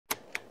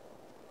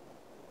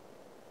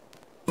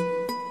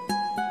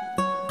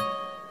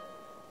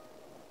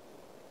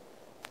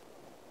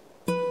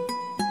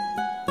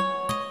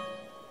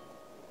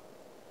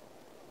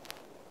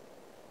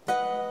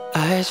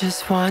I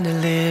just wanna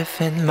live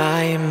in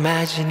my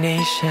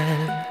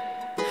imagination,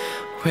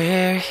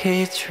 where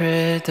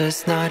hatred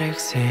does not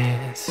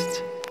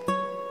exist.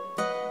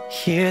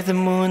 Here the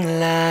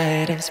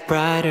moonlight is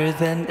brighter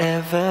than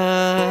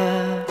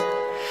ever,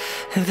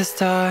 and the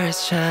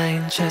stars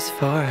shine just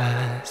for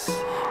us.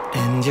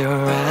 And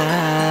your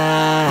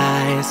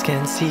eyes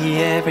can see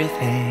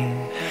everything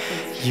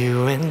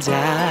you and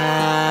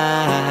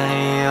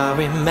I are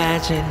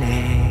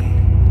imagining.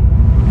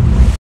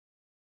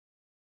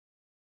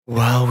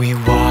 While we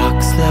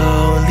walk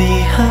slowly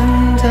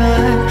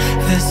under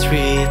the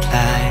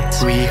streetlights,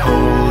 we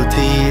hold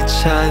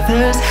each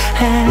other's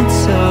hands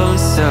so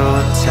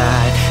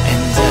tight.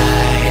 And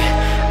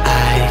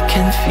I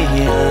can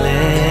feel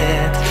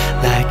it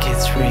like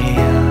it's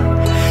real,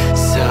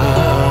 so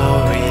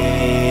real.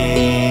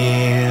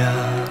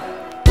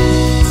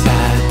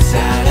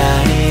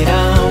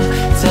 Tatarariram,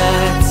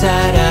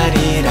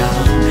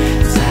 tatarariram,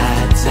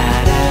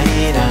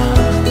 tatarariram.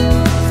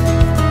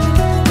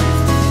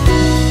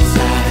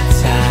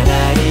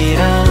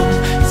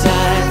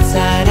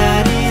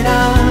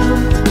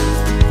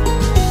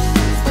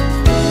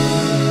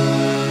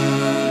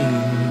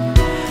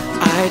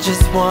 I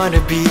just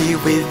wanna be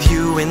with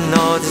you in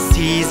all the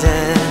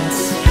seasons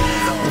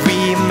we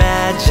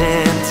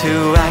imagine to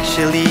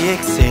actually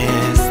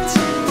exist.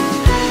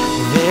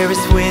 There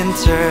is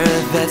winter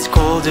that's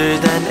colder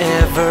than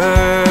ever,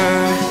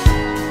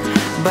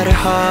 but our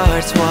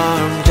hearts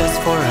warm just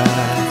for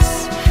us.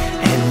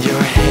 And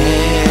your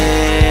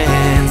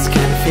hands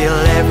can feel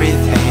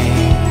everything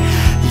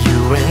you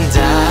and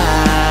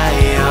I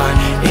are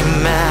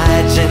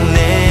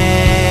imagining.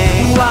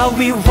 While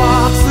we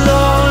walk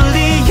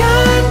slowly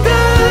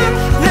under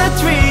the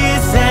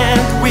trees,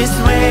 and we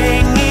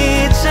swing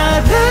each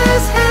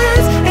other's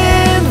hands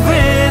in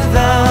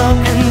rhythm.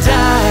 And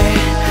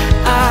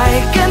I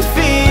can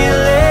feel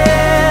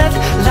it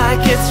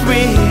like it's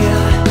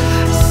real,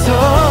 so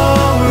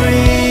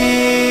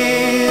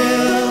real.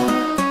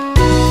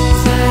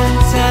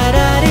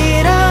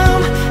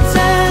 Tatarariram,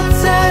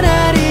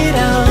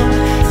 tatarariram,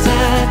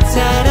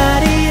 tatarariram.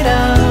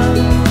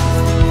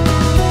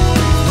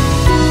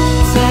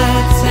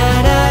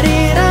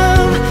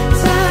 Tatarariram,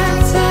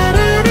 tatarariram.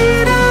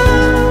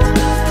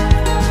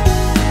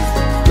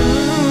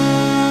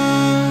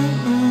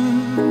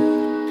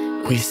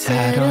 We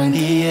sat on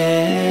the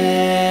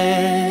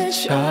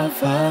edge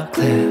of a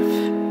cliff.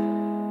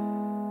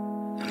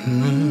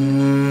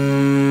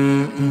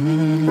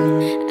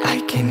 I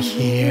can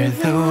hear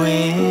the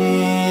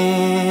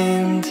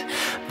wind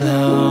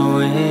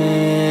blowing.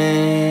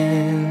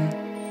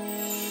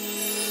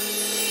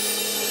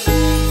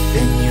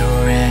 Then you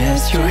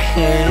rest your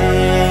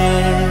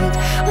head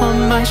on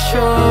my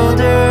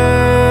shoulder,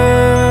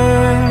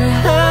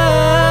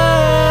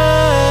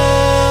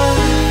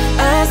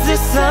 as the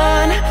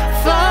sun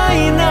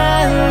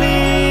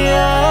finally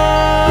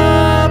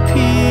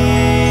appears.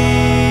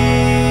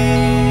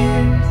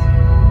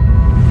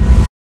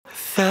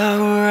 The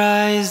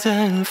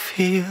horizon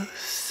feels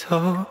so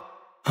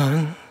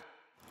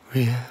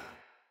unreal.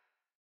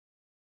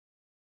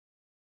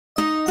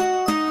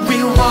 We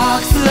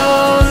walk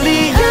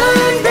slowly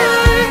under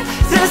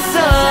the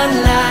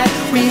sunlight,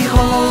 we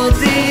hold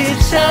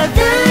each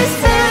other's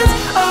hands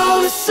oh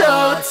so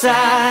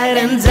tight.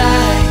 And